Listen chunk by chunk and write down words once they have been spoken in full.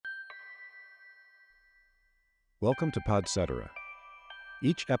Welcome to Podcetera.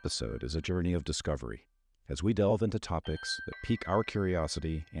 Each episode is a journey of discovery as we delve into topics that pique our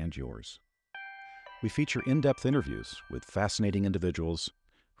curiosity and yours. We feature in-depth interviews with fascinating individuals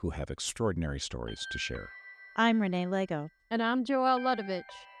who have extraordinary stories to share. I'm Renee Lego. And I'm Joelle Ludovich.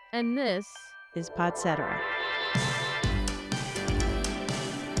 And this is Podcetera.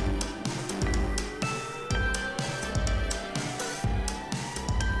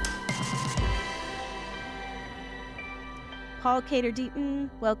 Paul Cater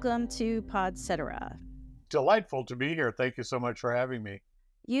Deaton, welcome to Podcetera. Delightful to be here. Thank you so much for having me.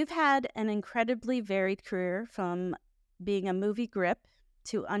 You've had an incredibly varied career, from being a movie grip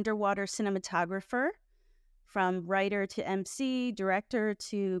to underwater cinematographer, from writer to MC, director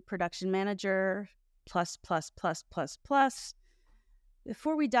to production manager, plus.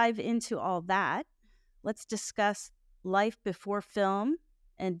 Before we dive into all that, let's discuss life before film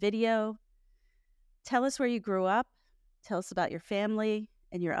and video. Tell us where you grew up. Tell us about your family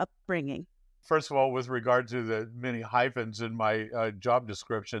and your upbringing. First of all, with regard to the many hyphens in my job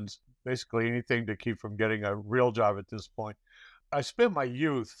descriptions, basically anything to keep from getting a real job at this point. I spent my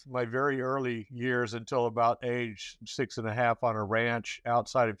youth, my very early years until about age 6.5 on a ranch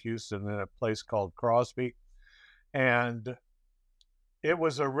outside of Houston in a place called Crosby. And it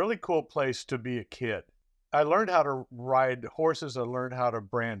was a really cool place to be a kid. I learned how to ride horses. I learned how to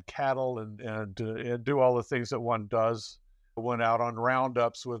brand cattle and do all the things that one does. I went out on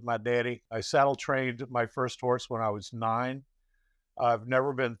roundups with my daddy. I saddle trained my first horse when I was 9. I've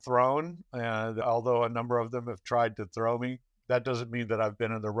never been thrown, and although a number of them have tried to throw me, that doesn't mean that I've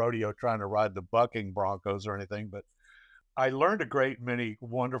been in the rodeo trying to ride the bucking broncos or anything, but I learned a great many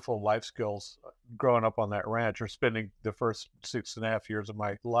wonderful life skills growing up on that ranch, or spending the first 6.5 years of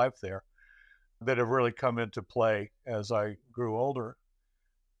my life there, that have really come into play as I grew older.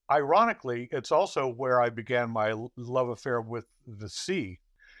 Ironically, it's also where I began my love affair with the sea.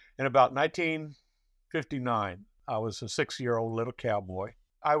 In about 1959, I was a 6-year-old little cowboy.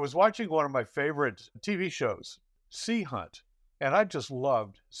 I was watching one of my favorite TV shows, Sea Hunt, and I just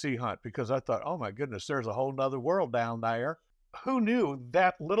loved Sea Hunt because I thought, oh my goodness, there's a whole nother world down there. Who knew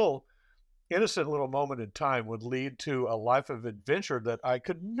that little innocent little moment in time would lead to a life of adventure that I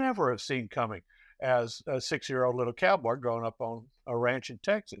could never have seen coming as a 6-year-old little cowboy growing up on a ranch in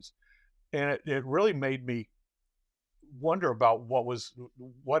Texas. And it really made me wonder about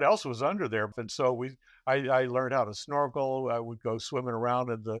what else was under there. And so I learned how to snorkel. I would go swimming around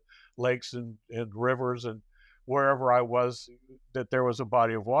in the lakes and rivers, and wherever I was that there was a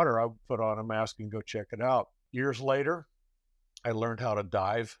body of water, I would put on a mask and go check it out. Years later, I learned how to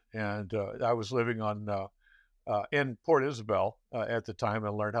dive, and I was living in Port Isabel at the time,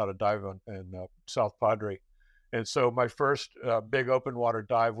 and learned how to dive in South Padre. And so my first big open water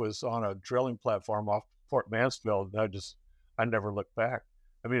dive was on a drilling platform off Fort Mansfield. And I never looked back.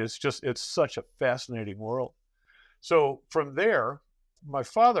 I mean, it's such a fascinating world. So from there, my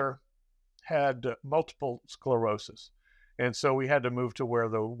father had multiple sclerosis. And so we had to move to where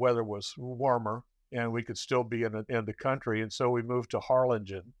the weather was warmer and we could still be in the country. And so we moved to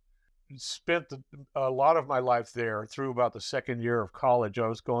Harlingen. Spent a lot of my life there through about the second year of college. I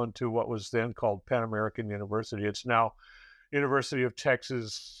was going to what was then called Pan American University. It's now University of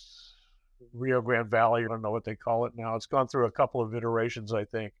Texas, Rio Grande Valley. I don't know what they call it now. It's gone through a couple of iterations, I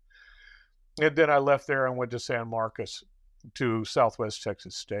think. And then I left there and went to San Marcos to Southwest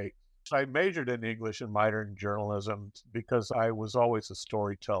Texas State. I majored in English and minored in journalism because I was always a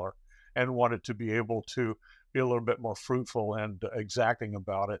storyteller and wanted to be able to be a little bit more fruitful and exacting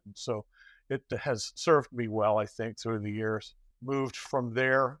about it. And so it has served me well, I think, through the years. Moved from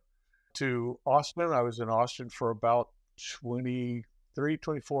there to Austin. I was in Austin for about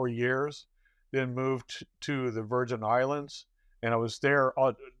 24 years, then moved to the Virgin Islands, and I was there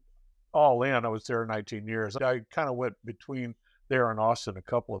all in. I was there 19 years. I kind of went between there and Austin a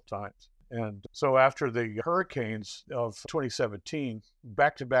couple of times. And so after the hurricanes of 2017,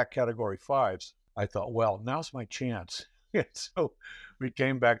 back-to-back Category 5s, I thought, well, now's my chance. And so we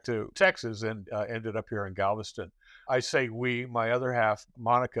came back to Texas and ended up here in Galveston. I say we, my other half,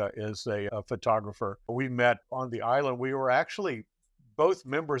 Monica, is a photographer. We met on the island. We were actually both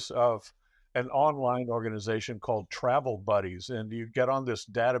members of an online organization called Travel Buddies, and you get on this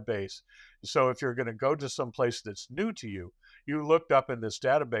database. So if you're going to go to some place that's new to you, you looked up in this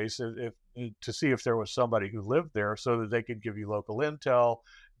database to see if there was somebody who lived there so that they could give you local intel,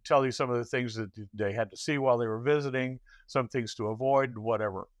 tell you some of the things that they had to see while they were visiting, some things to avoid,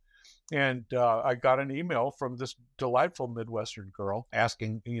 whatever. And I got an email from this delightful Midwestern girl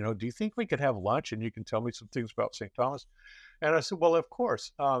asking, do you think we could have lunch and you can tell me some things about St. Thomas? And I said, well, of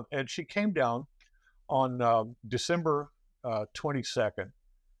course. And she came down on December 22nd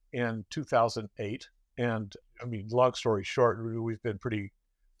in 2008. And I mean, long story short, we've been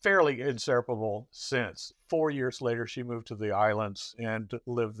fairly inseparable since. 4 years later, she moved to the islands and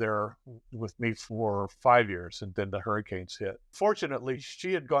lived there with me for 5 years. And then the hurricanes hit. Fortunately,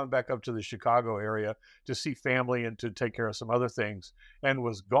 she had gone back up to the Chicago area to see family and to take care of some other things and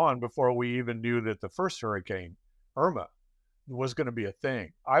was gone before we even knew that the first hurricane, Irma, was going to be a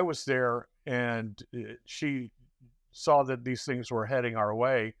thing. I was there and she saw that these things were heading our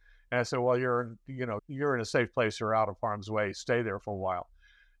way. And I said, well, you're in a safe place. You're out of harm's way. Stay there for a while.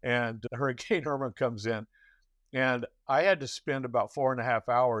 And Hurricane Irma comes in, and I had to spend about 4.5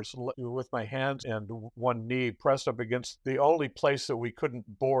 hours with my hands and one knee pressed up against the only place that we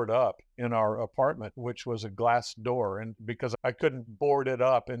couldn't board up in our apartment, which was a glass door. And because I couldn't board it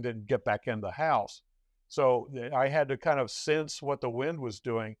up and then get back in the house. So I had to kind of sense what the wind was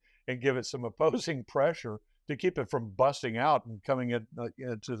doing and give it some opposing pressure to keep it from busting out and coming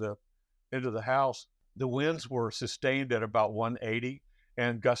into the house. The winds were sustained at about 180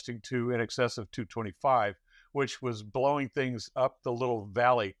 and gusting to in excess of 225, which was blowing things up the little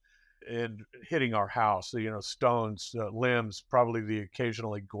valley and hitting our house. Stones, limbs, probably the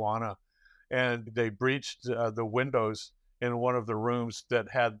occasional iguana. And they breached the windows in one of the rooms that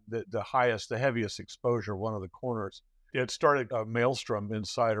had the heaviest exposure, one of the corners. It started a maelstrom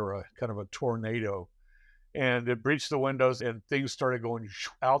inside, or a kind of a tornado. And it breached the windows and things started going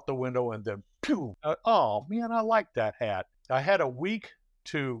out the window and then pew. Oh man, I like that hat. I had a week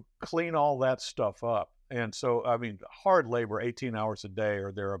to clean all that stuff up. And so, I mean, hard labor, 18 hours a day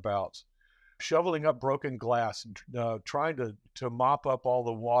or thereabouts, shoveling up broken glass, trying to mop up all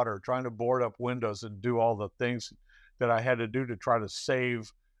the water, trying to board up windows and do all the things that I had to do to try to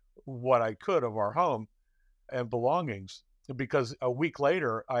save what I could of our home and belongings. Because a week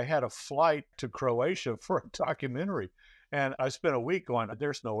later, I had a flight to Croatia for a documentary. And I spent a week going,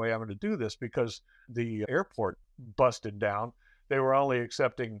 there's no way I'm going to do this because the airport busted down. They were only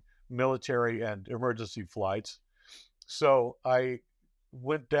accepting military and emergency flights. So I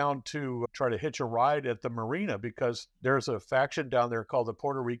went down to try to hitch a ride at the marina because there's a faction down there called the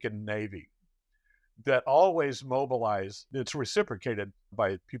Puerto Rican Navy that always mobilize. It's reciprocated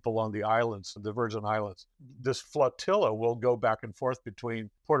by people on the islands, the Virgin Islands. This flotilla will go back and forth between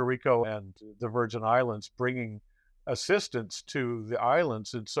Puerto Rico and the Virgin Islands, bringing assistance to the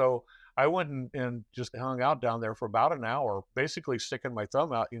islands. And so I went and just hung out down there for about an hour, basically sticking my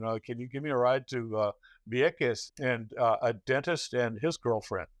thumb out, can you give me a ride to Vieques? And a dentist and his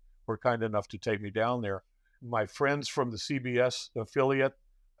girlfriend were kind enough to take me down there. My friends from the CBS affiliate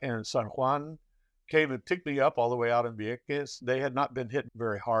in San Juan came and picked me up all the way out in Vieques. They had not been hit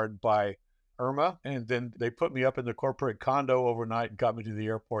very hard by Irma. And then they put me up in the corporate condo overnight and got me to the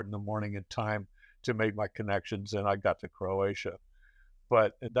airport in the morning in time to make my connections. And I got to Croatia.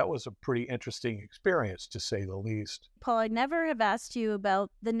 But that was a pretty interesting experience, to say the least. Paul, I never have asked you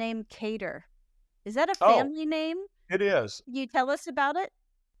about the name Cater. Is that a family name? It is. Can you tell us about it?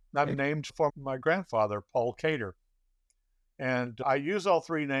 I'm named for my grandfather, Paul Cater. And I use all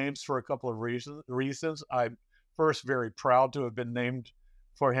three names for a couple of reasons. I'm first very proud to have been named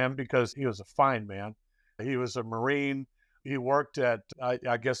for him because he was a fine man. He was a Marine. He worked at,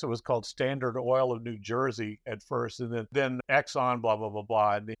 I guess it was called Standard Oil of New Jersey at first, and then Exxon, blah, blah, blah,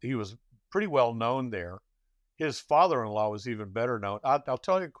 blah. And he was pretty well known there. His father-in-law was even better known. I'll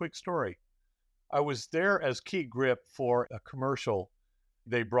tell you a quick story. I was there as key grip for a commercial.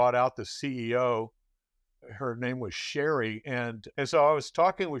 They brought out the CEO. Her name was Sherry. And so I was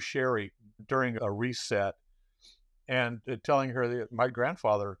talking with Sherry during a reset and telling her that my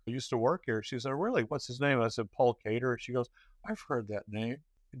grandfather used to work here. She said, really, what's his name? I said, Paul Cater. She goes, I've heard that name.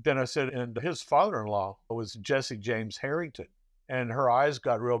 Then I said, and his father-in-law was Jesse James Harrington. And her eyes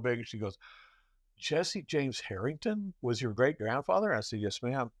got real big. And she goes, Jesse James Harrington was your great-grandfather? I said, yes,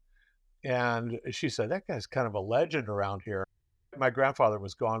 ma'am. And she said, that guy's kind of a legend around here. My grandfather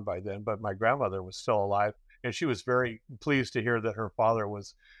was gone by then, but my grandmother was still alive. And she was very pleased to hear that her father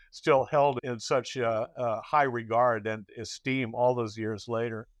was still held in such high regard and esteem all those years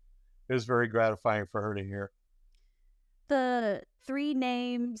later. It was very gratifying for her to hear. The three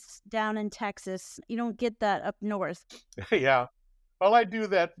names down in Texas, you don't get that up north. Yeah. Well, I do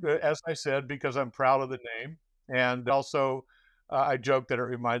that, as I said, because I'm proud of the name. And also, I joke that it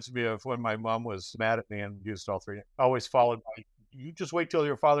reminds me of when my mom was mad at me and used all three. Always followed by, you just wait till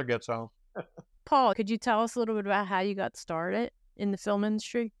your father gets home. Paul, could you tell us a little bit about how you got started in the film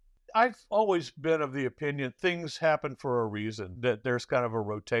industry? I've always been of the opinion things happen for a reason, that there's kind of a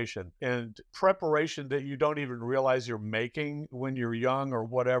rotation and preparation that you don't even realize you're making when you're young or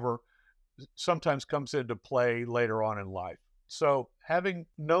whatever sometimes comes into play later on in life. So, having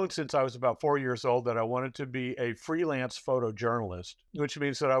known since I was about 4 years old that I wanted to be a freelance photojournalist, which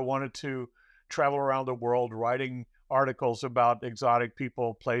means that I wanted to travel around the world writing articles about exotic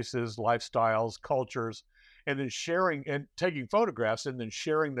people, places, lifestyles, cultures, and then sharing and taking photographs and then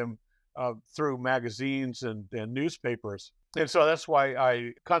sharing them through magazines and newspapers. And so that's why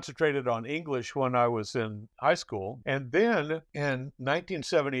I concentrated on English when I was in high school. And then in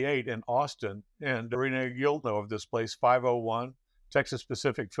 1978 in Austin, and Renee, you'll know of this place, 501, Texas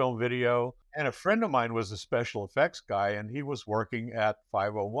Pacific Film Video. And a friend of mine was a special effects guy, and he was working at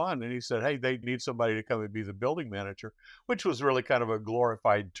 501. And he said, hey, they need somebody to come and be the building manager, which was really kind of a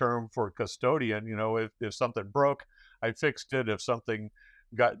glorified term for custodian. You know, if something broke, I fixed it. If something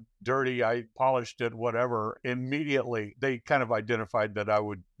got dirty, I polished it, whatever. Immediately, they kind of identified that I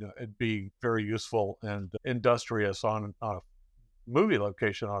would be very useful and industrious on a movie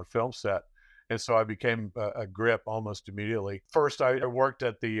location, on a film set. And so I became a grip almost immediately. First, I worked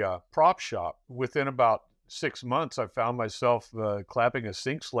at the prop shop. Within about 6 months, I found myself clapping a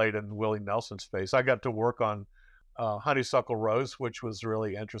sink slate in Willie Nelson's face. I got to work on Honeysuckle Rose, which was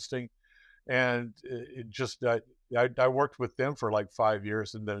really interesting. And it just, I worked with them for like 5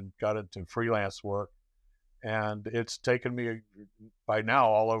 years and then got into freelance work. And it's taken me by now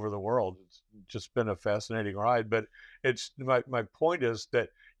all over the world. It's just been a fascinating ride. But it's my point is that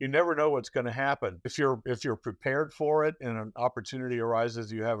you never know what's going to happen. If you're prepared for it and an opportunity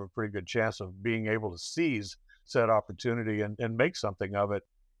arises, you have a pretty good chance of being able to seize said opportunity and make something of it.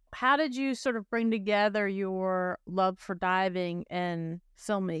 How did you sort of bring together your love for diving and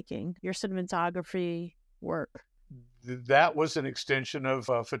filmmaking, your cinematography work? That was an extension of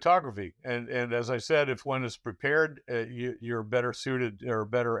photography. And as I said, if one is prepared, you're better suited or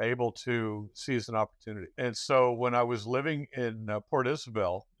better able to seize an opportunity. And so when I was living in Port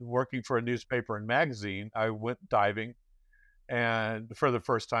Isabel, working for a newspaper and magazine, I went diving and for the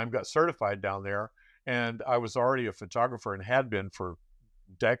first time got certified down there. And I was already a photographer and had been for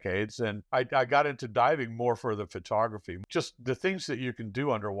decades. And I got into diving more for the photography. Just the things that you can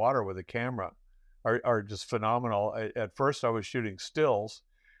do underwater with a camera are just phenomenal. At first, I was shooting stills,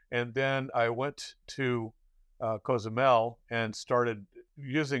 and then I went to Cozumel and started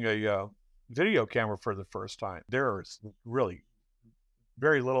using a video camera for the first time. There is really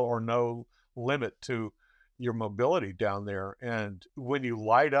very little or no limit to your mobility down there. And when you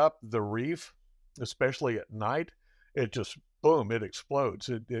light up the reef, especially at night, it just, boom, it explodes.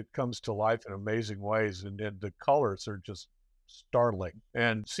 It comes to life in amazing ways. And the colors are just startling.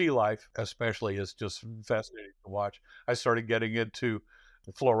 And sea life, especially, is just fascinating to watch. I started getting into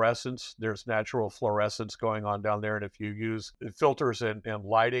fluorescence. There's natural fluorescence going on down there. And if you use filters and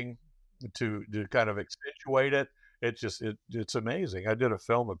lighting to kind of accentuate it, it's amazing. I did a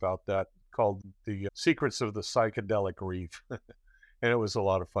film about that called The Secrets of the Psychedelic Reef. And it was a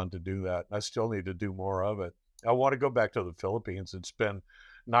lot of fun to do that. I still need to do more of it. I want to go back to the Philippines and spend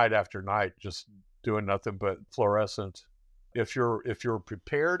night after night just doing nothing but fluorescent. If you're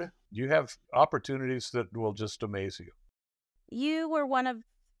prepared, you have opportunities that will just amaze you. You were one of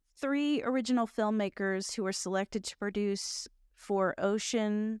 3 original filmmakers who were selected to produce for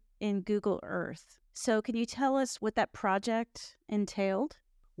Ocean in Google Earth. So can you tell us what that project entailed?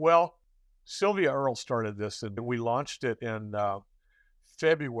 Well, Sylvia Earle started this, and we launched it in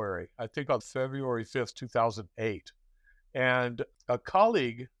February, I think on February 5th, 2008. And a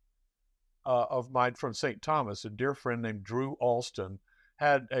colleague of mine from St. Thomas, a dear friend named Drew Alston,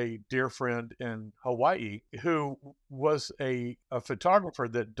 had a dear friend in Hawaii who was a photographer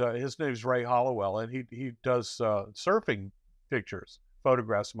that his name's Ray Hollowell, and he does surfing pictures,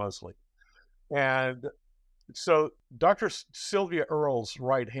 photographs mostly. And so Dr. Sylvia Earle's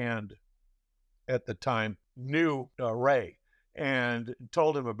right hand at the time knew Ray and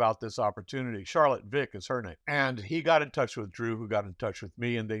told him about this opportunity. Charlotte Vick is her name. And he got in touch with Drew, who got in touch with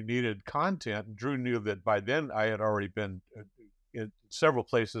me, and they needed content. Drew knew that by then I had already been in several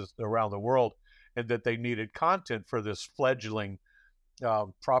places around the world and that they needed content for this fledgling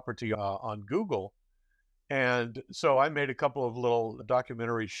property on Google. And so I made a couple of little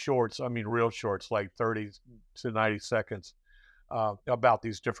documentary shorts, I mean, real shorts, like 30 to 90 seconds, about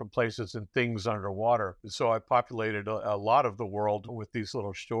these different places and things underwater. So I populated a lot of the world with these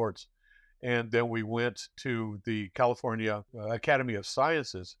little shorts. And then we went to the California Academy of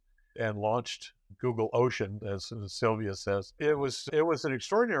Sciences and launched Google Ocean, as Sylvia says. It was an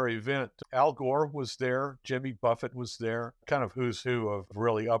extraordinary event. Al Gore was there, Jimmy Buffett was there, kind of who's who of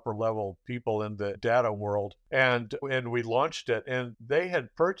really upper level people in the data world. And we launched it, and they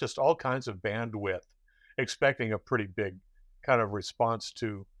had purchased all kinds of bandwidth, expecting a pretty big kind of response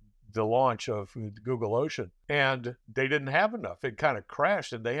to the launch of Google Ocean. And they didn't have enough. It kind of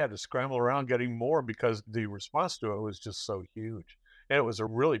crashed and they had to scramble around getting more because the response to it was just so huge. And it was a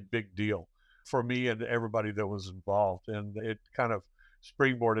really big deal for me and everybody that was involved. And it kind of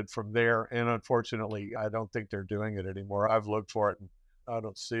springboarded from there. And unfortunately, I don't think they're doing it anymore. I've looked for it and I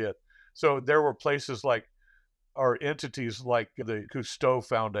don't see it. So there were places like, or entities like the Cousteau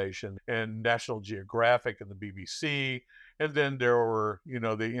Foundation and National Geographic and the BBC. And then there were,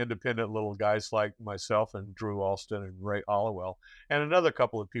 the independent little guys like myself and Drew Alston and Ray Hollowell, and another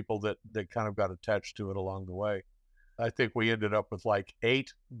couple of people that kind of got attached to it along the way. I think we ended up with like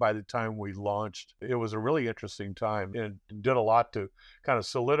 8 by the time we launched. It was a really interesting time and did a lot to kind of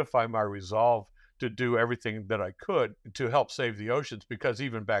solidify my resolve to do everything that I could to help save the oceans, because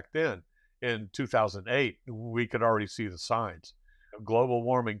even back then, in 2008, we could already see the signs. Global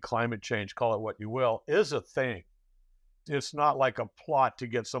warming, climate change, call it what you will, is a thing. It's not like a plot to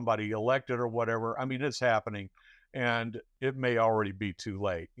get somebody elected or whatever. I mean, it's happening, and it may already be too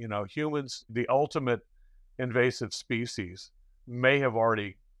late. Humans, the ultimate invasive species, may have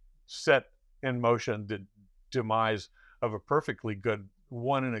already set in motion the demise of a perfectly good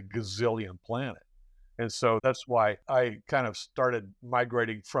one in a gazillion planet. And so that's why I kind of started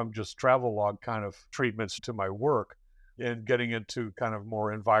migrating from just travel log kind of treatments to my work and getting into kind of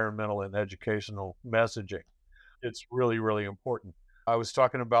more environmental and educational messaging. It's really, really important. I was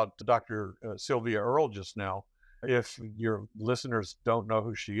talking about Dr. Sylvia Earle just now. If your listeners don't know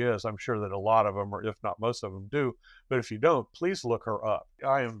who she is, I'm sure that a lot of them, or if not most of them, do. But if you don't, please look her up.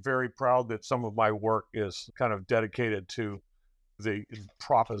 I am very proud that some of my work is kind of dedicated to the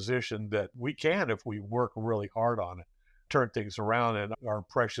proposition that we can, if we work really hard on it, turn things around, and our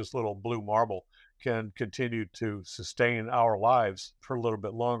precious little blue marble can continue to sustain our lives for a little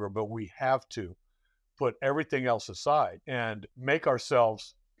bit longer. But we have to put everything else aside and make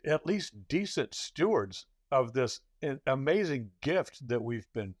ourselves at least decent stewards of this amazing gift that we've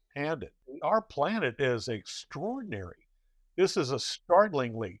been handed. Our planet is extraordinary. This is a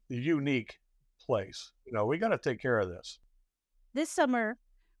startlingly unique place. We got to take care of this. This summer,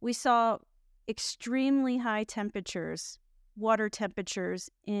 we saw extremely high temperatures, water temperatures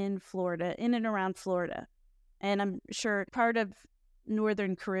in Florida, in and around Florida, and I'm sure part of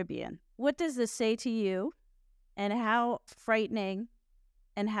Northern Caribbean. What does this say to you, and how frightening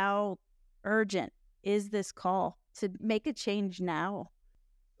and how urgent is this call to make a change now?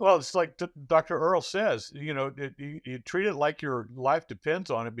 Well, it's like Dr. Earle says, you treat it like your life depends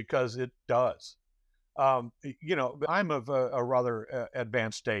on it, because it does. I'm of a rather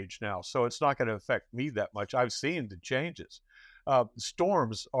advanced stage now, so it's not going to affect me that much. I've seen the changes.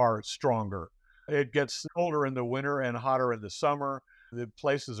 Storms are stronger. It gets colder in the winter and hotter in the summer. The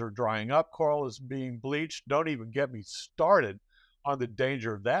places are drying up. Coral is being bleached. Don't even get me started on the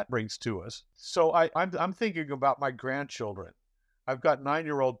danger that brings to us. So I'm thinking about my grandchildren. I've got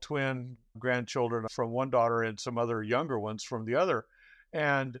 9-year-old twin grandchildren from one daughter and some other younger ones from the other,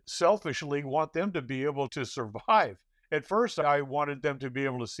 and selfishly want them to be able to survive. At first, I wanted them to be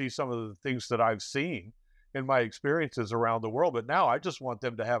able to see some of the things that I've seen in my experiences around the world, but now I just want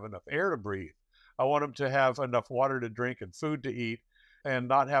them to have enough air to breathe. I want them to have enough water to drink and food to eat, and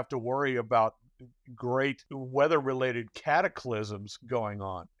not have to worry about great weather-related cataclysms going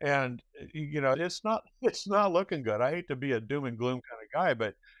on. And it's not looking good. I hate to be a doom and gloom kind of guy,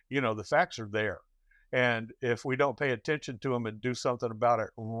 but the facts are there. And if we don't pay attention to them and do something about it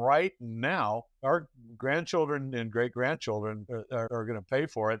right now, our grandchildren and great-grandchildren are going to pay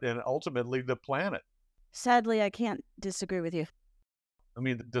for it, and ultimately the planet. Sadly, I can't disagree with you. I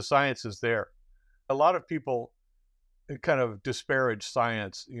mean, the science is there. A lot of people kind of disparage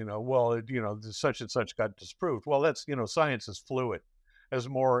science, such and such got disproved. Well, that's, science is fluid. As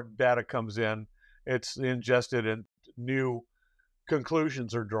more data comes in, it's ingested and new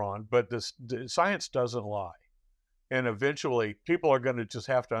conclusions are drawn, but the science doesn't lie. And eventually people are going to just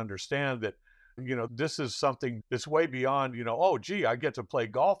have to understand that, this is something that's way beyond, oh, gee, I get to play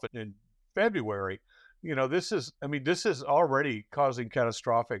golf in February. This is already causing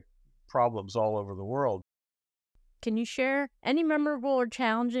catastrophic problems all over the world. Can you share any memorable or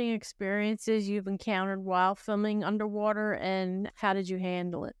challenging experiences you've encountered while filming underwater, and how did you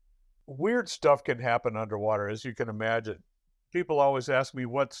handle it? Weird stuff can happen underwater, as you can imagine. People always ask me,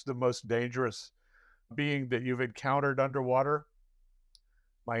 what's the most dangerous being that you've encountered underwater?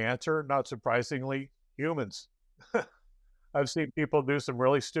 My answer, not surprisingly, humans. I've seen people do some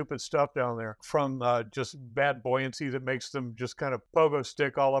really stupid stuff down there, from just bad buoyancy that makes them just kind of pogo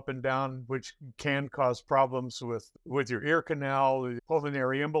stick all up and down, which can cause problems with your ear canal,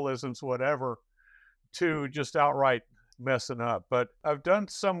 pulmonary embolisms, whatever, to just outright messing up. But I've done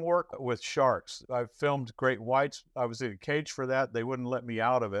some work with sharks. I've filmed great whites. I was in a cage for that. They wouldn't let me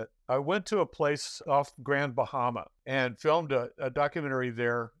out of it. I went to a place off Grand Bahama and filmed a documentary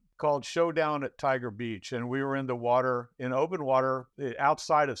there called Showdown at Tiger Beach. And we were in the water, in open water,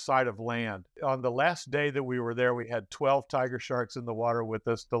 outside of sight of land. On the last day that we were there, we had 12 tiger sharks in the water with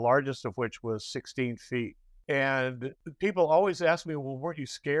us, the largest of which was 16 feet. And people always ask me, well, weren't you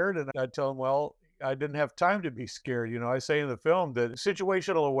scared? And I tell them, well, I didn't have time to be scared. I say in the film that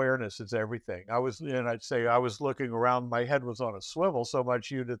situational awareness is everything. I'd say I was looking around, my head was on a swivel so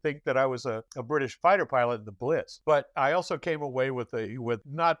much you'd think that I was a British fighter pilot in the Blitz. But I also came away with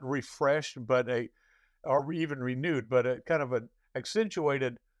not refreshed, or even renewed, but a kind of an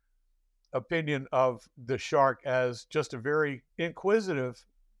accentuated opinion of the shark as just a very inquisitive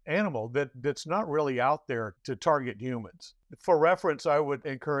animal that's not really out there to target humans. For reference, I would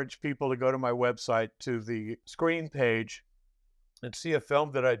encourage people to go to my website, to the screen page, and see a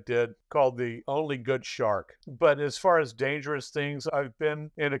film that I did called The Only Good Shark. But as far as dangerous things, I've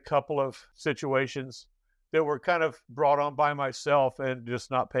been in a couple of situations that were kind of brought on by myself and just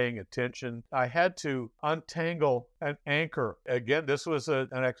not paying attention. I had to untangle an anchor. Again, this was an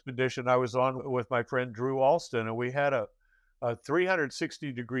expedition I was on with my friend Drew Alston, and we had a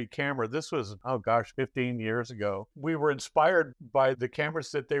 360-degree camera. This was, 15 years ago. We were inspired by the cameras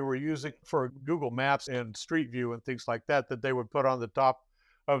that they were using for Google Maps and Street View and things like that they would put on the top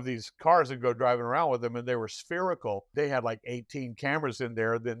of these cars and go driving around with them, and they were spherical. They had like 18 cameras in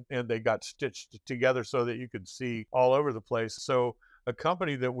there, and they got stitched together so that you could see all over the place. So a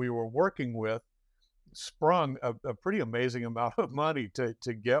company that we were working with sprung a pretty amazing amount of money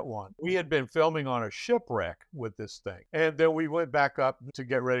to get one. We had been filming on a shipwreck with this thing, and then we went back up to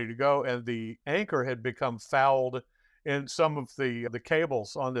get ready to go, and the anchor had become fouled in some of the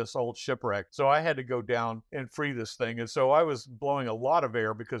cables on this old shipwreck. So I had to go down and free this thing. And so I was blowing a lot of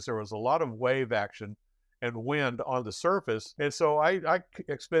air because there was a lot of wave action and wind on the surface. And so I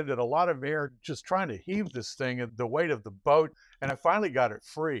expended a lot of air just trying to heave this thing and the weight of the boat. And I finally got it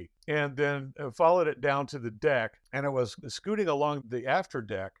free, and then followed it down to the deck, and I was scooting along the after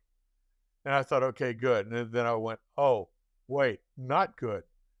deck, and I thought, okay, good. And then I went, oh, wait, not good,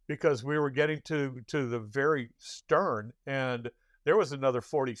 because we were getting to the very stern, and there was another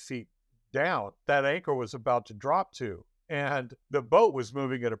 40 feet down that anchor was about to drop to. And the boat was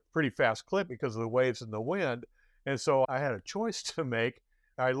moving at a pretty fast clip because of the waves and the wind. And so I had a choice to make.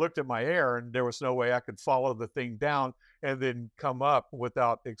 I looked at my air, and there was no way I could follow the thing down and then come up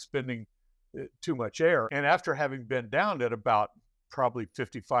without expending too much air. And after having been down at about probably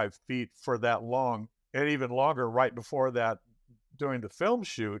 55 feet for that long, and even longer right before that during the film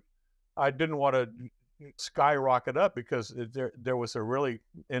shoot, I didn't want to skyrocket up because there was a really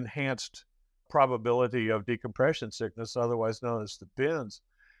enhanced probability of decompression sickness, otherwise known as the bends.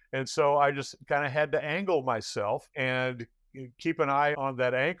 And so I just kind of had to angle myself and keep an eye on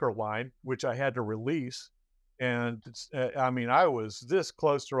that anchor line, which I had to release. And I was this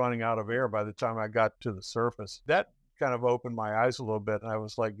close to running out of air by the time I got to the surface. That kind of opened my eyes a little bit. And I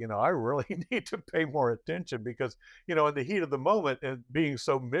was like, I really need to pay more attention because, in the heat of the moment and being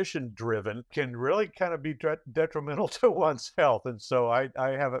so mission driven can really kind of be detrimental to one's health. And so I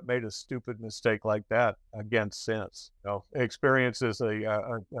haven't made a stupid mistake like that again since. Experience is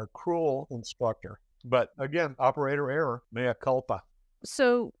a cruel instructor. But again, operator error, mea culpa.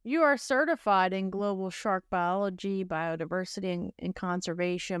 So you are certified in global shark biology, biodiversity, and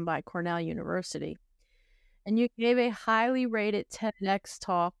conservation by Cornell University. And you gave a highly rated TEDx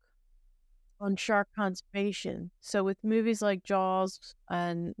talk on shark conservation. So with movies like Jaws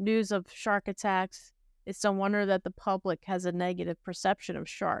and news of shark attacks, it's no wonder that the public has a negative perception of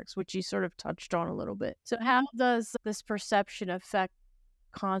sharks, which you sort of touched on a little bit. So how does this perception affect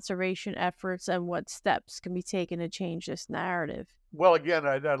conservation efforts, and what steps can be taken to change this narrative? Well, again,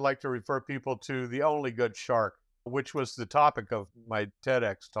 I'd like to refer people to The Only Good Shark, which was the topic of my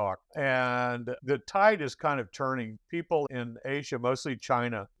TEDx talk. And the tide is kind of turning. People in Asia, mostly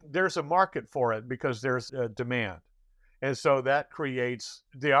China, there's a market for it because there's a demand. And so that creates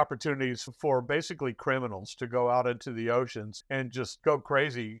the opportunities for basically criminals to go out into the oceans and just go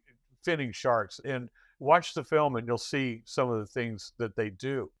crazy finning sharks. And watch the film and you'll see some of the things that they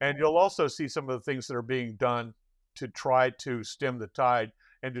do. And you'll also see some of the things that are being done to try to stem the tide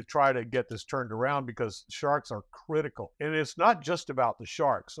and to try to get this turned around, because sharks are critical. And it's not just about the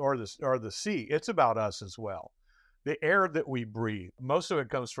sharks or the sea. It's about us as well. The air that we breathe, most of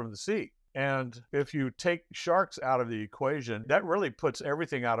it comes from the sea. And if you take sharks out of the equation, that really puts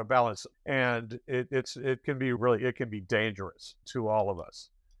everything out of balance. And it can be dangerous to all of us.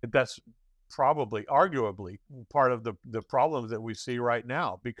 That's probably, arguably, part of the problem that we see right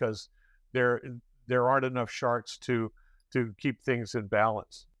now, because there there aren't enough sharks to keep things in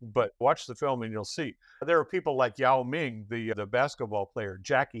balance. But watch the film and you'll see. There are people like Yao Ming, the basketball player,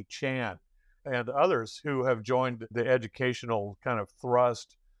 Jackie Chan, and others who have joined the educational kind of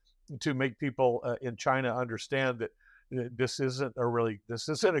thrust to make people in China understand that this isn't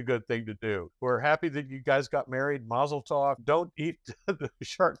a good thing to do. We're happy that you guys got married. Mazel tov. Don't eat the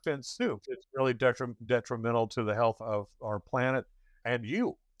shark fin soup. It's really detrimental to the health of our planet and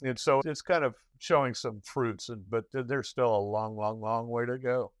you. And so it's kind of showing some fruits, but there's still a long, long, long way to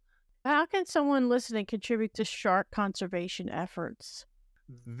go. How can someone listening contribute to shark conservation efforts?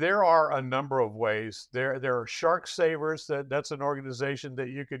 There are a number of ways. There are Shark Savers. That's an organization that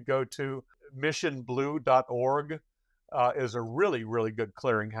you could go to. Missionblue.org is a really, really good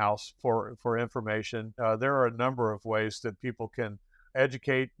clearinghouse for information. There are a number of ways that people can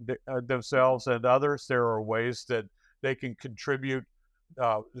educate themselves and others. There are ways that they can contribute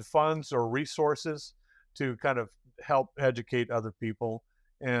funds or resources to kind of help educate other people.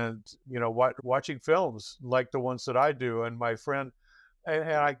 And, watching films like the ones that I do, and my friend,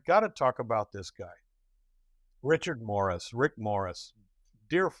 and I got to talk about this guy, Rick Morris,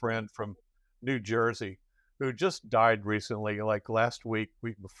 dear friend from New Jersey, who just died recently, like last week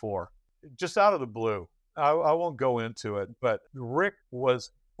before, just out of the blue. I won't go into it, but Rick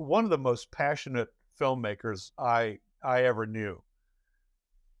was one of the most passionate filmmakers I ever knew.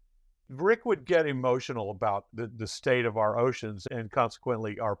 Rick would get emotional about the state of our oceans and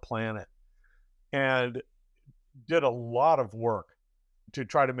consequently our planet, and did a lot of work to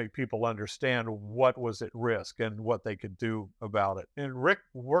try to make people understand what was at risk and what they could do about it. And Rick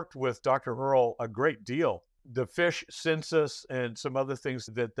worked with Dr. Earl a great deal. The fish census and some other things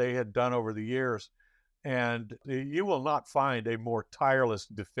that they had done over the years. And you will not find a more tireless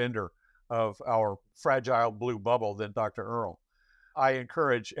defender of our fragile blue bubble than Dr. Earl. I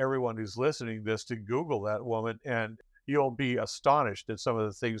encourage everyone who's listening to this to Google that woman, and you'll be astonished at some of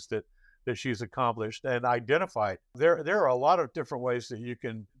the things that she's accomplished and identified. There are a lot of different ways that you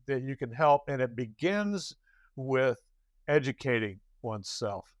can help, and it begins with educating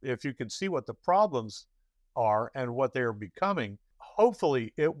oneself. If you can see what the problems are and what they are becoming,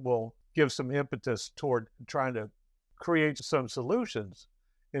 hopefully it will give some impetus toward trying to create some solutions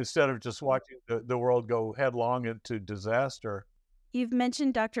instead of just watching the world go headlong into disaster. You've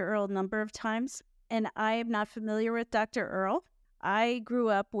mentioned Dr. Earl a number of times, and I am not familiar with Dr. Earl. I grew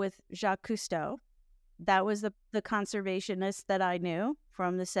up with Jacques Cousteau. That was the conservationist that I knew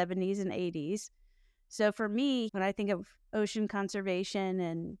from the 70s and 80s. So for me, when I think of ocean conservation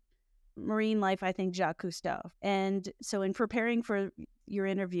and marine life, I think Jacques Cousteau. And so in preparing for your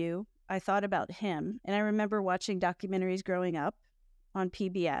interview, I thought about him. And I remember watching documentaries growing up on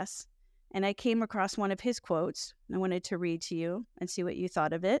PBS. And I came across one of his quotes. I wanted to read to you and see what you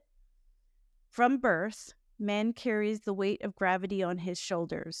thought of it. From birth, man carries the weight of gravity on his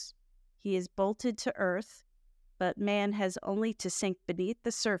shoulders. He is bolted to earth, but man has only to sink beneath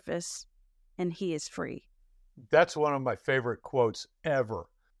the surface, and he is free. That's one of my favorite quotes ever.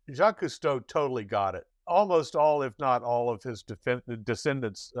 Jacques Cousteau totally got it. Almost all, if not all, of his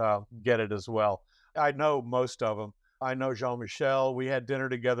descendants get it as well. I know most of them. I know Jean-Michel. We had dinner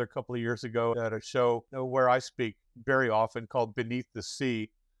together a couple of years ago at a show where I speak very often called Beneath the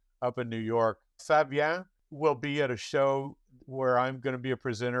Sea up in New York. Fabien will be at a show where I'm going to be a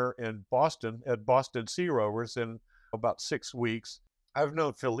presenter in Boston at Boston Sea Rovers in about 6 weeks. I've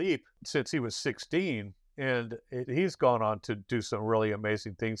known Philippe since he was 16, and he's gone on to do some really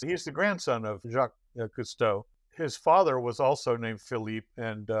amazing things. He's the grandson of Jacques Cousteau. His father was also named Philippe,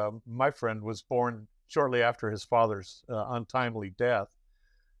 and my friend was born shortly after his father's untimely death.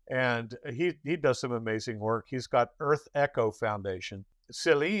 And he does some amazing work. He's got Earth Echo Foundation.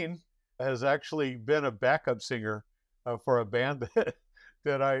 Celine has actually been a backup singer for a band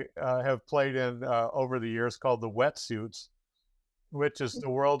that I have played in over the years called the Wetsuits, which is the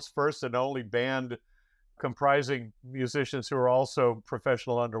world's first and only band comprising musicians who are also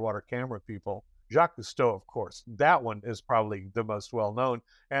professional underwater camera people. Jacques Cousteau, of course. That one is probably the most well-known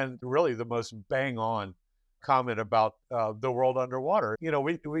and really the most bang-on comment about the world underwater.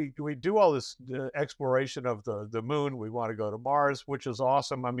 We do all this exploration of the moon. We want to go to Mars, which is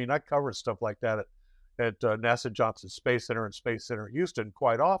awesome. I mean, I cover stuff like that at NASA Johnson Space Center and Space Center Houston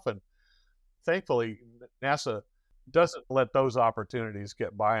quite often. Thankfully, NASA doesn't let those opportunities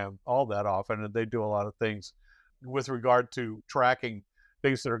get by them all that often, and they do a lot of things with regard to tracking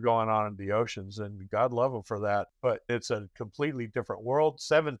things that are going on in the oceans, and God love them for that. But it's a completely different world.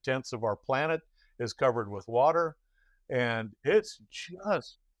 7/10 of our planet is covered with water, and it's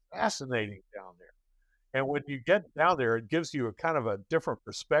just fascinating down there. And when you get down there, it gives you a kind of a different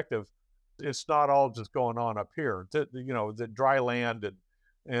perspective. It's not all just going on up here. The dry land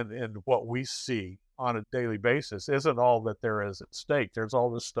and what we see on a daily basis isn't all that there is at stake. There's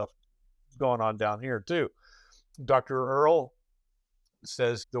all this stuff going on down here too. Dr. Earl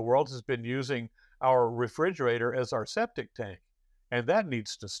says the world has been using our refrigerator as our septic tank, and that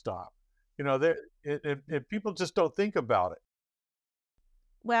needs to stop. People just don't think about it.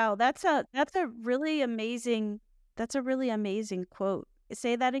 Wow, that's a really amazing quote.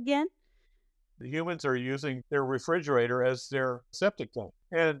 Say that again. The humans are using their refrigerator as their septic tank.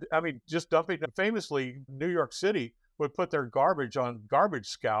 And I mean, just dumping famously, New York City would put their garbage on garbage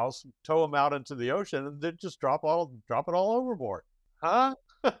scows, tow them out into the ocean, and then just drop it all overboard. Huh?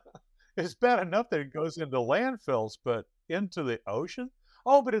 It's bad enough that it goes into landfills, but into the ocean?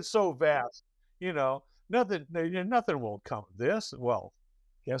 Oh, but it's so vast. Nothing will come of this. Well,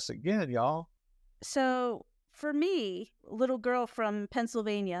 guess again, y'all. So for me, little girl from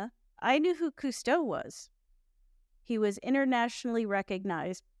Pennsylvania, I knew who Cousteau was. He was internationally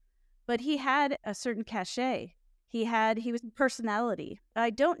recognized, but he had a certain cachet. He was a personality. I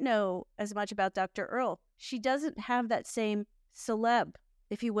don't know as much about Dr. Earl. She doesn't have that same celeb,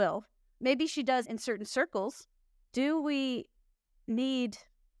 if you will. Maybe she does in certain circles. Do we need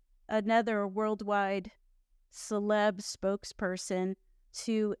another worldwide celeb spokesperson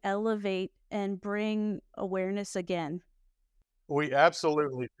to elevate and bring awareness again? We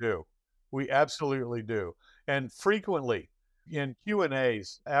absolutely do. We absolutely do. And frequently in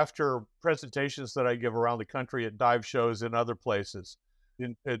Q&As after presentations that I give around the country at dive shows and other places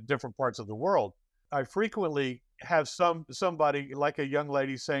in different parts of the world, I frequently have somebody like a young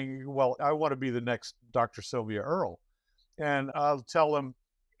lady saying, well, I want to be the next Dr. Sylvia Earle. And I'll tell them,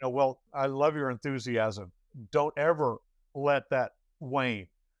 well, I love your enthusiasm. Don't ever let that wane.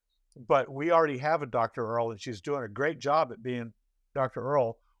 But we already have a Dr. Earle, and she's doing a great job at being Dr.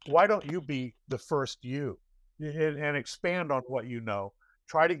 Earle. Why don't you be the first you and expand on what you know?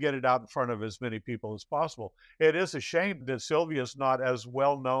 Try to get it out in front of as many people as possible. It is a shame that Sylvia's not as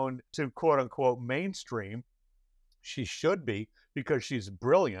well known to quote unquote mainstream. She should be, because she's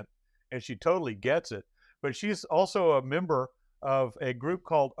brilliant and she totally gets it. But she's also a member of a group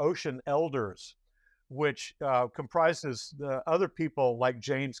called Ocean Elders, which comprises other people like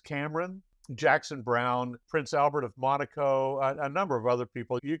James Cameron, Jackson Brown, Prince Albert of Monaco, a number of other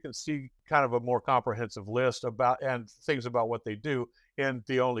people. You can see kind of a more comprehensive list about and things about what they do in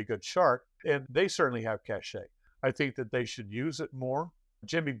The Only Good Shark, and they certainly have cachet. I think that they should use it more.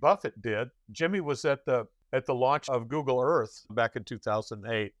 Jimmy Buffett did. Jimmy was at the launch of Google Earth back in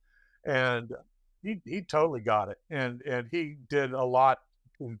 2008, and he totally got it, and he did a lot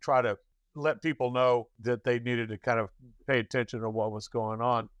to try to let people know that they needed to kind of pay attention to what was going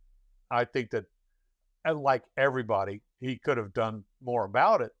on. I think that, like everybody, he could have done more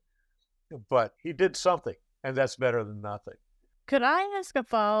about it, but he did something, and that's better than nothing. Could I ask a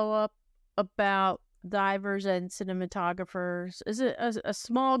follow-up about divers and cinematographers? Is it a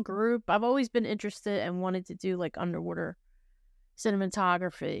small group? I've always been interested and wanted to do like underwater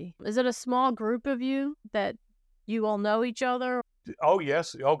cinematography. Is it a small group of you that you all know each other? Oh,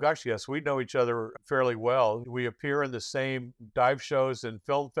 yes. Oh, gosh, yes. We know each other fairly well. We appear in the same dive shows and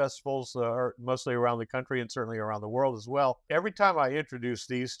film festivals, mostly around the country and certainly around the world as well. Every time I introduce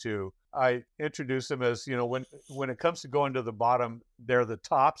these two, I introduce them as, when it comes to going to the bottom, they're the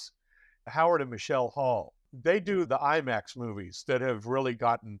tops. Howard and Michelle Hall. They do the IMAX movies that have really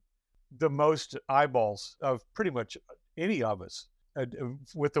gotten the most eyeballs of pretty much any of us.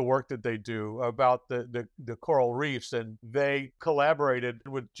 With the work that they do about the coral reefs. And they collaborated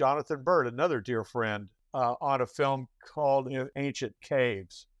with Jonathan Bird, another dear friend, on a film called Ancient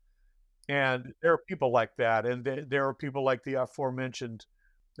Caves. And there are people like that. And there are people like the aforementioned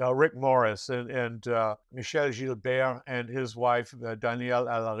Rick Morris and Michel Gilbert and his wife, Danielle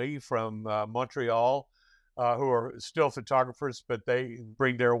Allary from Montreal, who are still photographers, but they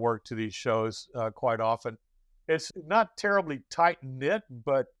bring their work to these shows quite often. It's not terribly tight-knit,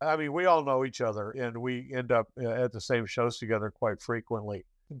 but I mean, we all know each other and we end up at the same shows together quite frequently.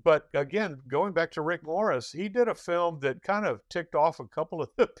 But again, going back to Rick Morris, he did a film that kind of ticked off a couple of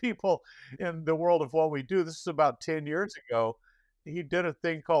the people in the world of what we do. This is about 10 years ago. He did a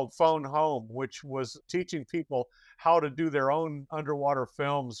thing called Phone Home, which was teaching people how to do their own underwater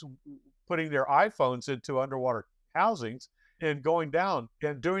films, putting their iPhones into underwater housings and going down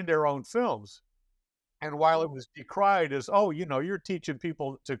and doing their own films. And while it was decried as, oh, you're teaching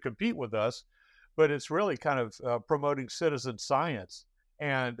people to compete with us, but it's really kind of promoting citizen science.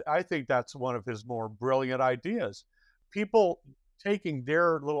 And I think that's one of his more brilliant ideas. People taking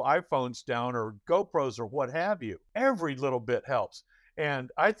their little iPhones down or GoPros or what have you. Every little bit helps.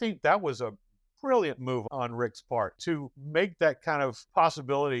 And I think that was a brilliant move on Rick's part to make that kind of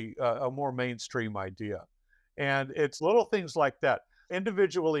possibility a more mainstream idea. And it's little things like that.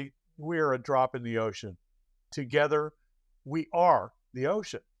 Individually, we're a drop in the ocean. Together, we are the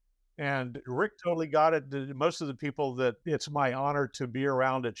ocean. And Rick totally got it. Most of the people that it's my honor to be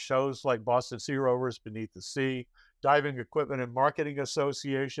around at shows like Boston Sea Rovers, Beneath the Sea, Diving Equipment and Marketing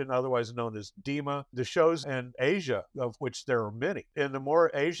Association, otherwise known as DEMA, the shows in Asia, of which there are many. And the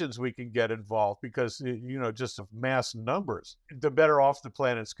more Asians we can get involved, because, just of mass numbers, the better off the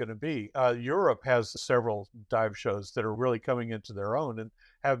planet's going to be. Europe has several dive shows that are really coming into their own and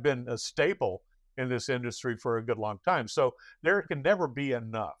have been a staple in this industry for a good long time. So there can never be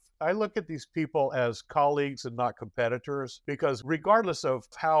enough. I look at these people as colleagues and not competitors, because regardless of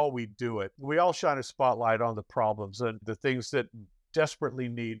how we do it, we all shine a spotlight on the problems and the things that desperately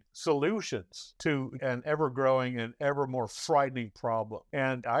need solutions to an ever-growing and ever more frightening problem.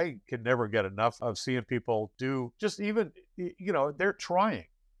 And I can never get enough of seeing people do just even, they're trying,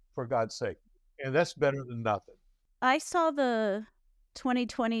 for God's sake. And that's better than nothing. I saw the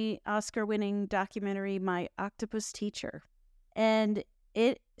 2020 Oscar-winning documentary, My Octopus Teacher, and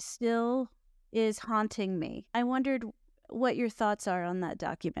it still is haunting me. I wondered what your thoughts are on that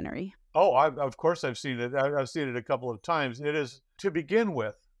documentary. Oh, of course I've seen it. I've seen it a couple of times. It is, to begin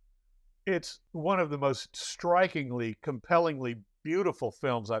with, it's one of the most strikingly, compellingly beautiful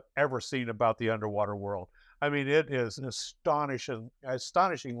films I've ever seen about the underwater world. I mean, it is astonishingly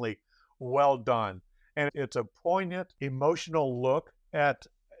well done. And it's a poignant, emotional look at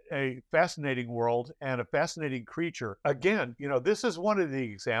a fascinating world and a fascinating creature. Again, this is one of the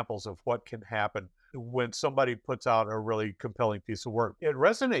examples of what can happen when somebody puts out a really compelling piece of work. It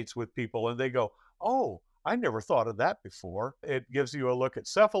resonates with people and they go, oh, I never thought of that before. It gives you a look at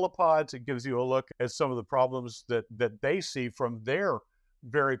cephalopods. It gives you a look at some of the problems that they see from their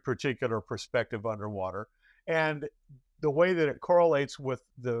very particular perspective underwater. And the way that it correlates with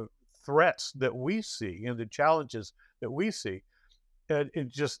the threats that we see and the challenges that we see,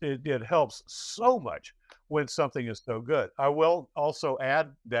 it helps so much when something is so good. I will also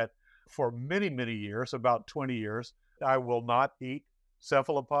add that for many, many years, about 20 years, I will not eat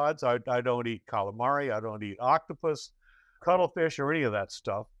cephalopods. I don't eat calamari. I don't eat octopus, cuttlefish, or any of that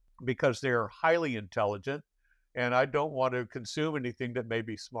stuff, because they're highly intelligent, and I don't want to consume anything that may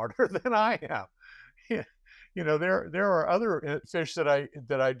be smarter than I am. There are other fish that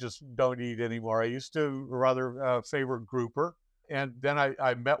I just don't eat anymore. I used to rather favor grouper. And then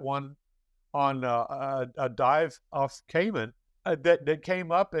I met one on a dive off Cayman that came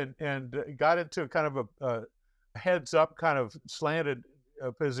up and got into kind of a heads up kind of slanted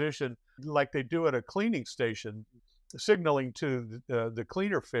position like they do at a cleaning station, signaling to the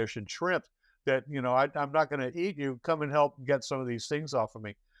cleaner fish and shrimp that, I'm not going to eat you. Come and help get some of these things off of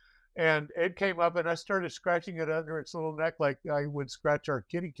me. And it came up and I started scratching it under its little neck like I would scratch our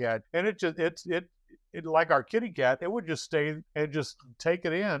kitty cat. And it like our kitty cat, it would just stay and just take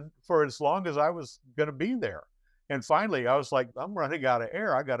it in for as long as I was going to be there. And finally, I was like, I'm running out of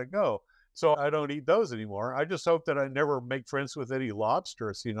air. I got to go. So I don't eat those anymore. I just hope that I never make friends with any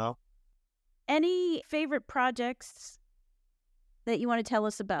lobsters, Any favorite projects that you want to tell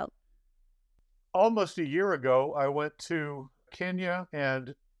us about? Almost a year ago, I went to Kenya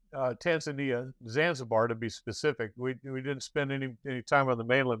and Tanzania, Zanzibar to be specific. We didn't spend any time on the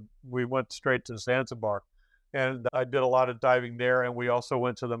mainland. We went straight to Zanzibar, and I did a lot of diving there. And we also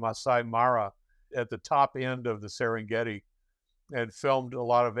went to the Masai Mara at the top end of the Serengeti and filmed a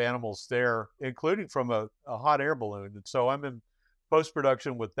lot of animals there, including from a hot air balloon. And so I'm in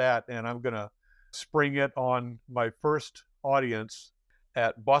post-production with that, and I'm going to spring it on my first audience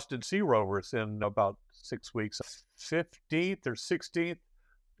at Boston Sea Rovers in about 6 weeks, 15th or 16th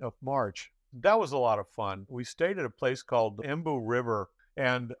of March. That was a lot of fun. We stayed at a place called Embu River,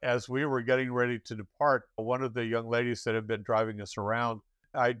 and as we were getting ready to depart, one of the young ladies that had been driving us around,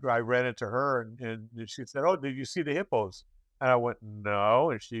 I ran into her and she said, "Oh, did you see the hippos?" And I went,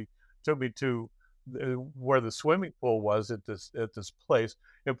 "No." And she took me to where the swimming pool was at this place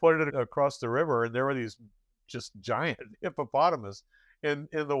and pointed it across the river, and there were these just giant hippopotamus in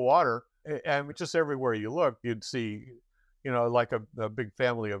the water, and just everywhere you look, you'd see like a big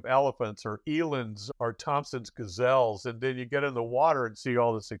family of elephants or elands or Thompson's gazelles. And then you get in the water and see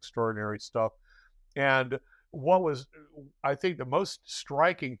all this extraordinary stuff. And what was, I think, the most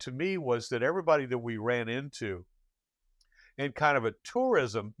striking to me was that everybody that we ran into in kind of a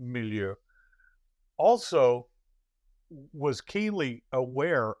tourism milieu also was keenly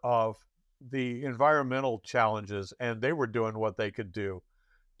aware of the environmental challenges, and they were doing what they could do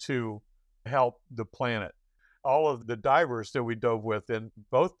to help the planet. All of the divers that we dove with in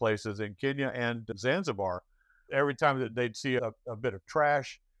both places, in Kenya and Zanzibar, every time that they'd see a bit of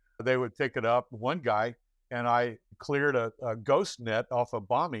trash, they would pick it up. One guy and I cleared a ghost net off a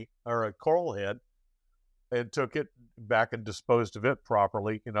bommy or a coral head and took it back and disposed of it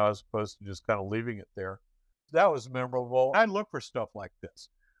properly, as opposed to just kind of leaving it there. That was memorable. I look for stuff like this.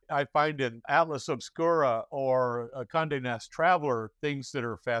 I find in Atlas Obscura or a Condé Nast Traveler things that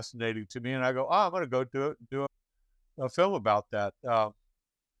are fascinating to me, and I go, "Oh, I'm going to go do a film about that."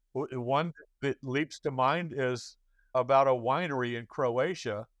 One that leaps to mind is about a winery in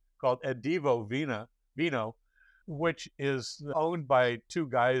Croatia called Edivo Vino, which is owned by two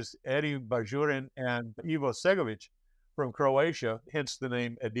guys, Eddie Bajurin and Ivo Segovic from Croatia, hence the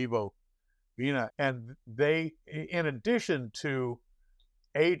name Edivo Vina. And they, in addition to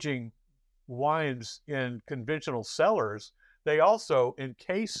aging wines in conventional cellars, they also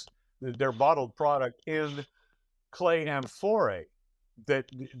encase their bottled product in clay amphorae, that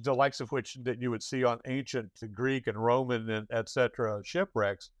the likes of which that you would see on ancient Greek and Roman and etc.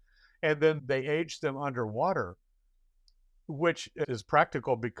 shipwrecks, and then they age them underwater, which is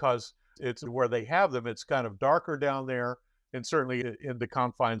practical because it's where they have them. It's kind of darker down there, and certainly in the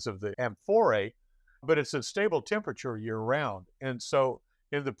confines of the amphorae, but it's a stable temperature year round. And so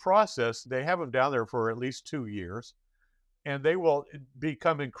in the process, they have them down there for at least 2 years, and they will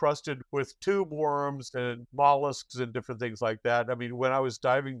become encrusted with tube worms and mollusks and different things like that. I mean, when I was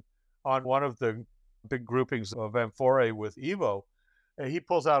diving on one of the big groupings of amphorae with Evo, he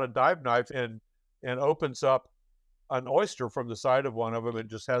pulls out a dive knife and opens up an oyster from the side of one of them and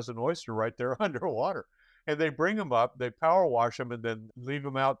just has an oyster right there underwater. And they bring them up, they power wash them, and then leave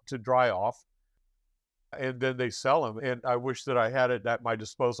them out to dry off. And then they sell them. And I wish that I had it at my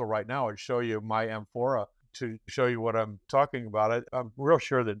disposal right now and show you my amphora to show you what I'm talking about. I'm real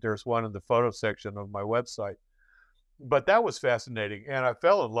sure that there's one in the photo section of my website. But that was fascinating. And I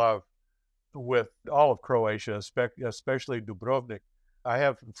fell in love with all of Croatia, especially Dubrovnik. I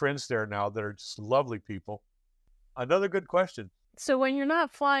have friends there now that are just lovely people. Another good question. So when you're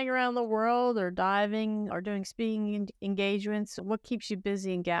not flying around the world or diving or doing speaking engagements, what keeps you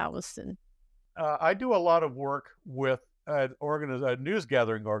busy in Galveston? I do a lot of work with a news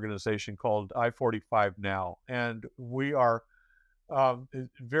gathering organization called I-45 Now, and we are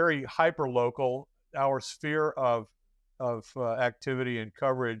very hyper local. Our sphere of activity and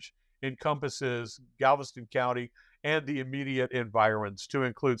coverage encompasses Galveston County and the immediate environs, to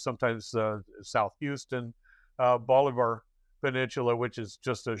include sometimes South Houston, Bolivar Peninsula, which is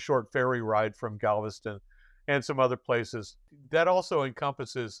just a short ferry ride from Galveston, and some other places. That also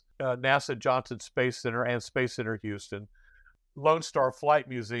encompasses NASA Johnson Space Center and Space Center Houston, Lone Star Flight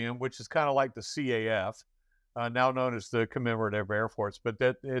Museum, which is kind of like the CAF, now known as the Commemorative Air Force, but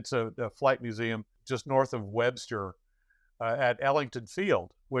that it's a flight museum just north of Webster at Ellington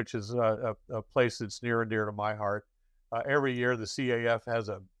Field, which is a place that's near and dear to my heart. Every year, the CAF has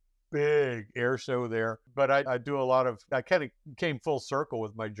a big air show there, but I do a lot of, I kind of came full circle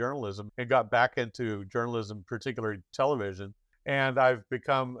with my journalism and got back into journalism, particularly television. And I've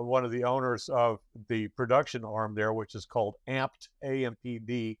become one of the owners of the production arm there, which is called AMPD,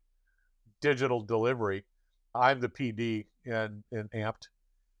 AMPD Digital Delivery. I'm the PD in AMPD.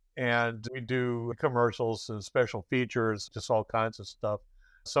 And we do commercials and special features, just all kinds of stuff.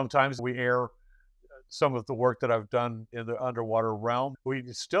 Sometimes we air some of the work that I've done in the underwater realm. We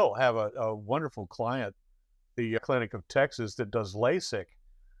still have a wonderful client, the Clinic of Texas, that does LASIK.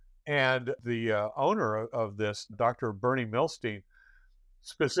 And the owner of this, Dr. Bernie Milstein,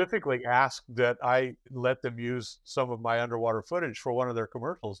 specifically asked that I let them use some of my underwater footage for one of their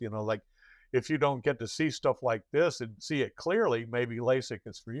commercials. Like, if you don't get to see stuff like this and see it clearly, maybe LASIK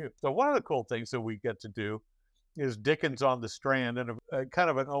is for you. So one of the cool things that we get to do is Dickens on the Strand, and a kind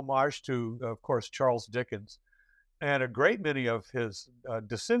of an homage to, of course, Charles Dickens. And a great many of his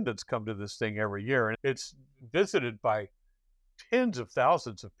descendants come to this thing every year. And it's visited by tens of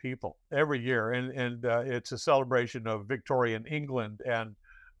thousands of people every year. And it's a celebration of Victorian England and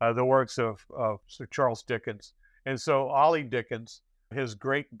the works of Sir Charles Dickens. And so Ollie Dickens, his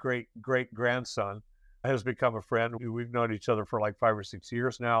great-great-great-grandson, has become a friend. We've known each other for like 5 or 6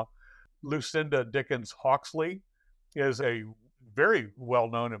 years now. Lucinda Dickens Hawksley is a very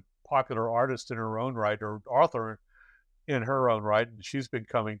well-known and popular artist in her own right, or author in her own right, and she's been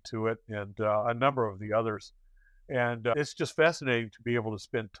coming to it, and a number of the others. And it's just fascinating to be able to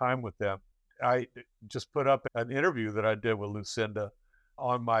spend time with them. I just put up an interview that I did with Lucinda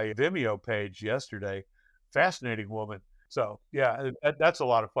on my Vimeo page yesterday. Fascinating woman. So, yeah, that's a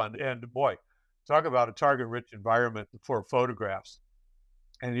lot of fun. And boy, talk about a target-rich environment for photographs.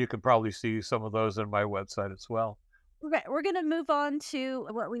 And you can probably see some of those on my website as well. We're going to move on to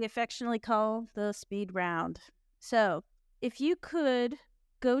what we affectionately call the speed round. So, if you could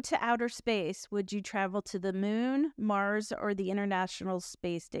go to outer space, would you travel to the moon, Mars, or the International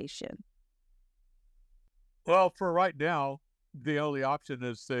Space Station? Well, for right now, the only option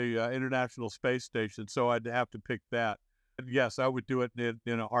is the International Space Station, so I'd have to pick that. And yes, I would do it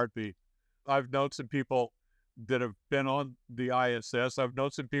in a heartbeat. I've known some people that have been on the ISS. I've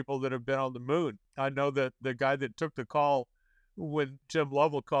known some people that have been on the moon. I know that the guy that took the call when Jim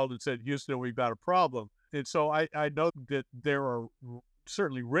Lovell called and said, Houston, we've got a problem. And so I know that there are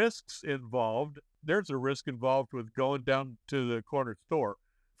certainly risks involved. There's a risk involved with going down to the corner store.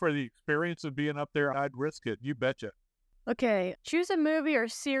 For the experience of being up there, I'd risk it. You betcha. Okay, choose a movie or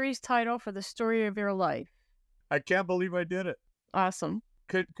series title for the story of your life. I can't believe I did it. Awesome.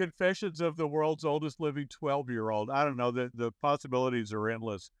 Confessions of the world's oldest living 12-year-old. I don't know. The possibilities are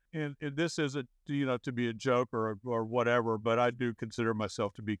endless. And this isn't, to be a joke or whatever, but I do consider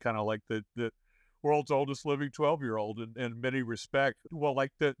myself to be kind of like the world's oldest living 12-year-old in many respects. Well,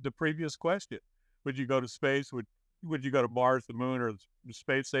 like the previous question, would you go to space? Would you go to Mars, the moon, or the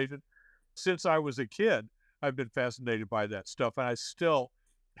space station? Since I was a kid, I've been fascinated by that stuff, and I still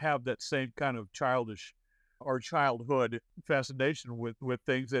have that same kind of childish or childhood fascination with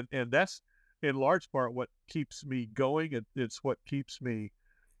things, and that's in large part what keeps me going. It's what keeps me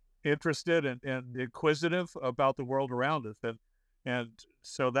interested and inquisitive about the world around us, and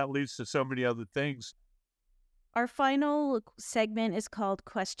so that leads to so many other things. Our final segment is called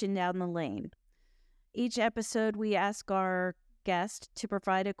Question Down the Lane. Each episode, we ask our guest to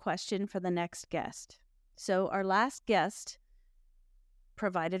provide a question for the next guest. So our last guest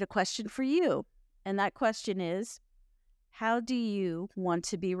provided a question for you. And that question is, how do you want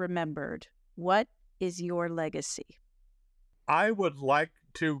to be remembered? What is your legacy? I would like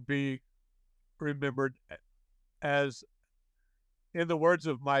to be remembered as, in the words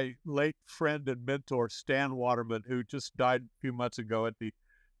of my late friend and mentor, Stan Waterman, who just died a few months ago at the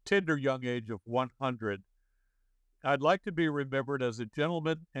tender young age of 100. I'd like to be remembered as a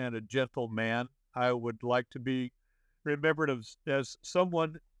gentleman and a gentle man. I would like to be remembered as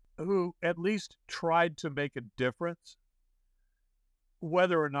someone who at least tried to make a difference.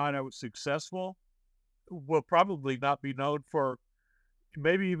 Whether or not I was successful will probably not be known for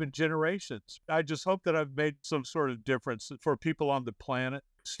maybe even generations. I just hope that I've made some sort of difference for people on the planet.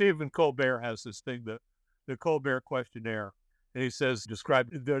 Stephen Colbert has this thing, the Colbert questionnaire. And he says, describe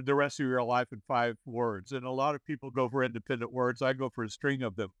the rest of your life in 5 words. And a lot of people go for independent words. I go for a string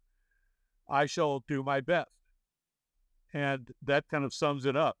of them. I shall do my best. And that kind of sums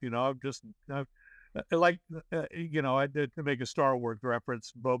it up. I did to make a Star Wars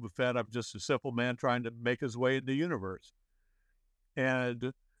reference, Boba Fett. I'm just a simple man trying to make his way in the universe.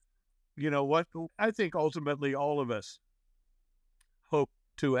 And you know what? I think ultimately all of us hope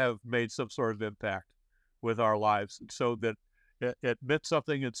to have made some sort of impact with our lives so that it meant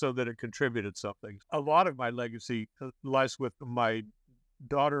something and so that it contributed something. A lot of my legacy lies with my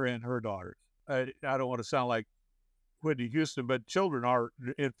daughter and her daughters. I don't want to sound like Whitney Houston, but children are,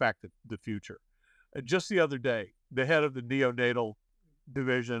 in fact, the future. Just the other day, the head of the neonatal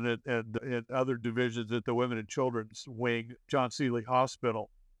division and other divisions at the Women and Children's Wing, John Seeley Hospital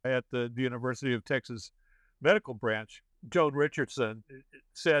at the University of Texas Medical Branch, Joan Richardson,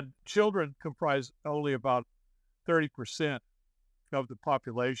 said children comprise only about 30% of the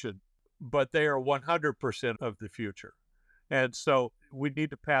population, but they are 100% of the future. And so we need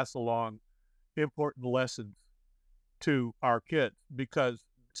to pass along important lessons to our kids because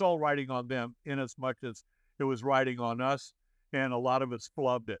it's all riding on them in as much as it was riding on us, and a lot of us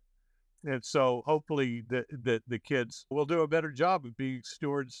flubbed it. And so hopefully the kids will do a better job of being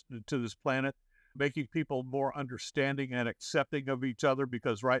stewards to this planet, making people more understanding and accepting of each other,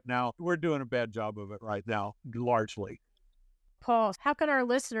 because right now we're doing a bad job of it right now, largely. Paul, how can our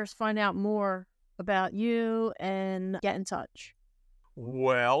listeners find out more about you and get in touch?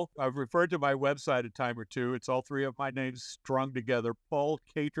 Well, I've referred to my website a time or two. It's all 3 of my names strung together,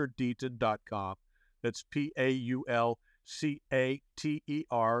 paulcaterdeaton.com. That's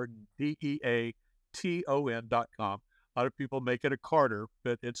PaulCaterDeaton.com. A lot of people make it a Carter,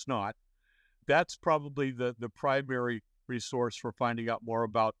 but it's not. That's probably the primary resource for finding out more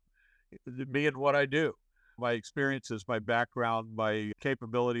about me and what I do. My experiences, my background, my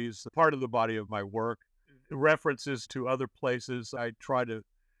capabilities, part of the body of my work, references to other places. I try to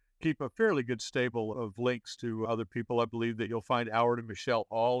keep a fairly good stable of links to other people. I believe that you'll find Howard and Michelle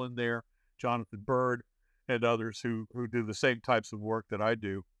all in there, Jonathan Bird, and others who do the same types of work that I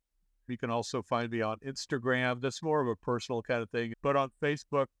do. You can also find me on Instagram. That's more of a personal kind of thing. But on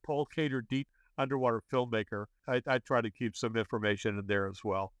Facebook, Paul Cater, Deep Underwater Filmmaker. I try to keep some information in there as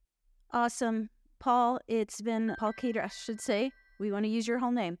well. Awesome. Paul, it's been Paul Cater, I should say. We want to use your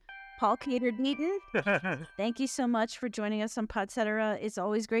whole name. Paul Cater Deaton. Thank you so much for joining us on Podcetera. It's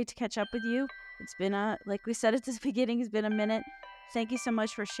always great to catch up with you. It's been like we said at the beginning, it's been a minute. Thank you so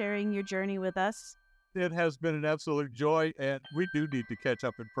much for sharing your journey with us. It has been an absolute joy, and we do need to catch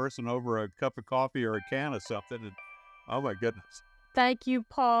up in person over a cup of coffee or a can of something. And oh my goodness. Thank you,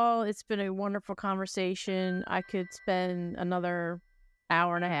 Paul. It's been a wonderful conversation. I could spend another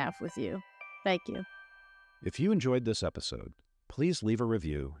hour and a half with you. Thank you. If you enjoyed this episode, please leave a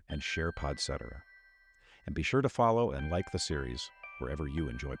review and share Podcetera. And be sure to follow and like the series wherever you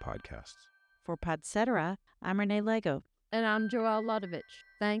enjoy podcasts. For Podcetera, I'm Renee Lego. And I'm Joelle Ludovich.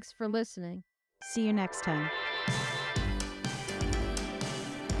 Thanks for listening. See you next time.